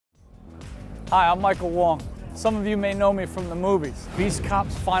Hi, I'm Michael Wong. Some of you may know me from the movies. Beast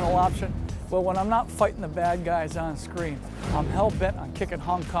Cop's Final Option. Well, when I'm not fighting the bad guys on screen, I'm hell-bent on kicking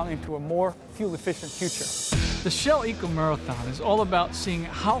Hong Kong into a more fuel-efficient future. The Shell Eco Marathon is all about seeing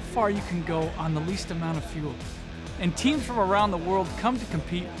how far you can go on the least amount of fuel. And teams from around the world come to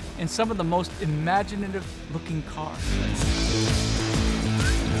compete in some of the most imaginative-looking cars.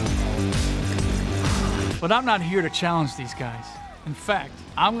 But I'm not here to challenge these guys. In fact,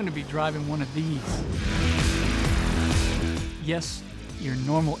 I'm going to be driving one of these. Yes, your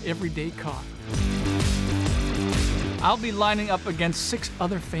normal everyday car. I'll be lining up against 6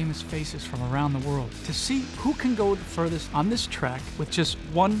 other famous faces from around the world to see who can go the furthest on this track with just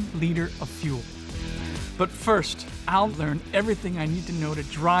 1 liter of fuel. But first, I'll learn everything I need to know to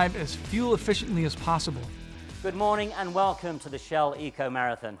drive as fuel efficiently as possible. Good morning and welcome to the Shell Eco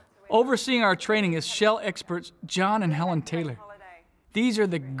Marathon. Overseeing our training is Shell experts John and Helen Taylor. These are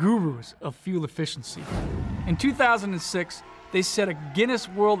the gurus of fuel efficiency. In 2006, they set a Guinness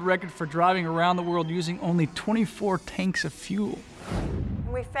World Record for driving around the world using only 24 tanks of fuel.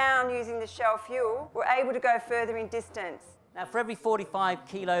 We found using the Shell fuel, we're able to go further in distance. Now, for every 45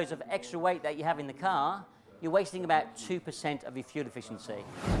 kilos of extra weight that you have in the car, you're wasting about 2% of your fuel efficiency.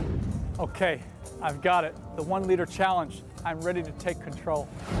 Okay, I've got it. The 1 liter challenge. I'm ready to take control.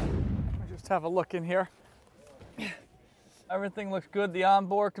 Let me just have a look in here. Everything looks good. The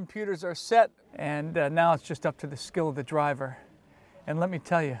onboard computers are set. And now it's just up to the skill of the driver. And let me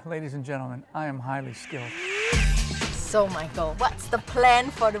tell you, ladies and gentlemen, I am highly skilled. So, Michael, what's the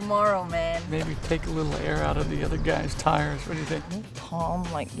plan for tomorrow, man? Maybe take a little air out of the other guy's tires. What do you think? Tom,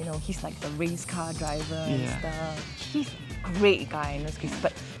 like, you know, he's like the race car driver and stuff. He's a great guy in this case,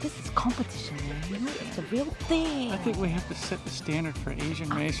 but this is competition, man. You know, it's the real thing. I think we have to set the standard for Asian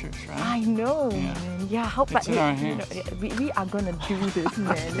racers, right? I know, man. Yeah, how it's in our hands. We are gonna do this,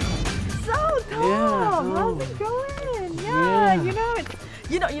 man. So, Tom, how's it going? Yeah, you know, it's,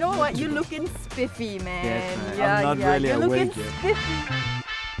 you know what? You're looking spiffy, man. Yes, man. Yeah, I'm not yeah, really you're looking awake yet.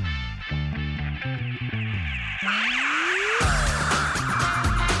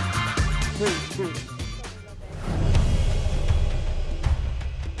 spiffy.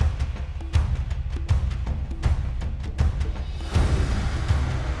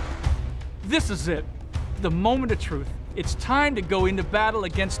 This is it, the moment of truth. It's time to go into battle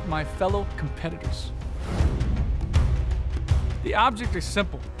against my fellow competitors. The object is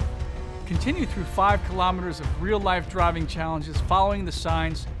simple. Continue through 5 kilometers of real-life driving challenges, following the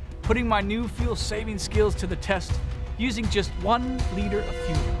signs, putting my new fuel-saving skills to the test, using just 1 liter of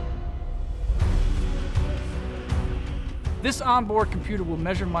fuel. This onboard computer will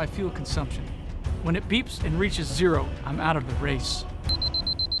measure my fuel consumption. When it beeps and reaches 0, I'm out of the race.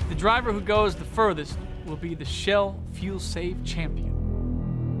 The driver who goes the furthest will be the Shell Fuel Save Champion.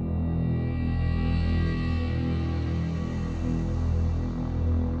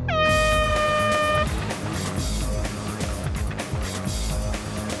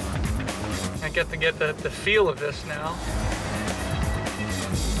 I get to get the feel of this now.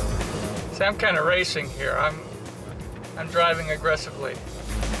 See, I'm kind of racing here. I'm driving aggressively.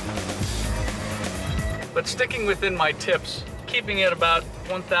 But sticking within my tips, keeping it about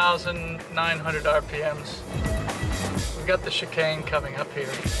 1,900 RPMs. We've got the chicane coming up here.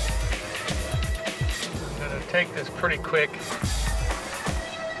 I'm gonna take this pretty quick.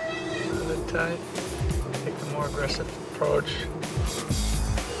 A little bit tight. Take the more aggressive approach.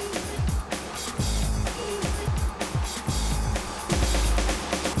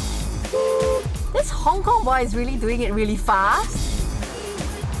 This Hong Kong boy is really doing it really fast.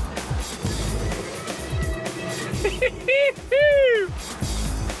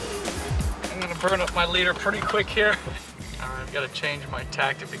 I'm gonna burn up my liter pretty quick here. All right, I've got to change my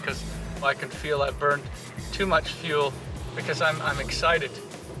tactic because I can feel I've burned too much fuel because I'm excited.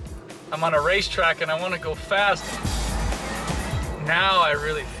 I'm on a racetrack and I want to go fast. Now I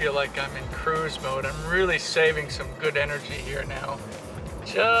really feel like I'm in cruise mode. I'm really saving some good energy here now.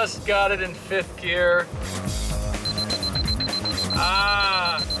 Just got it in 5th gear.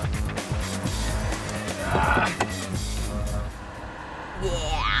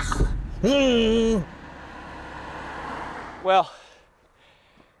 Yeah. Well,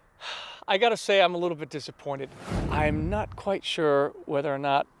 I gotta say I'm a little bit disappointed. I'm not quite sure whether or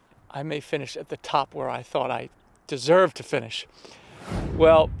not I may finish at the top where I thought I deserved to finish.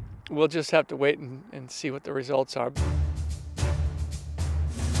 Well, we'll just have to wait and see what the results are.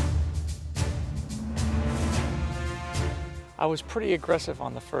 I was pretty aggressive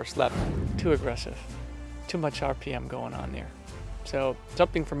on the first lap, too aggressive. Too much RPM going on there. So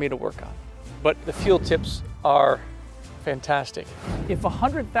something for me to work on. But the fuel tips are fantastic. If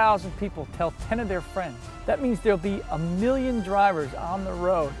 100,000 people tell 10 of their friends, that means there'll be 1 million drivers on the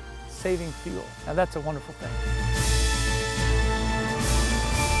road saving fuel. Now that's a wonderful thing.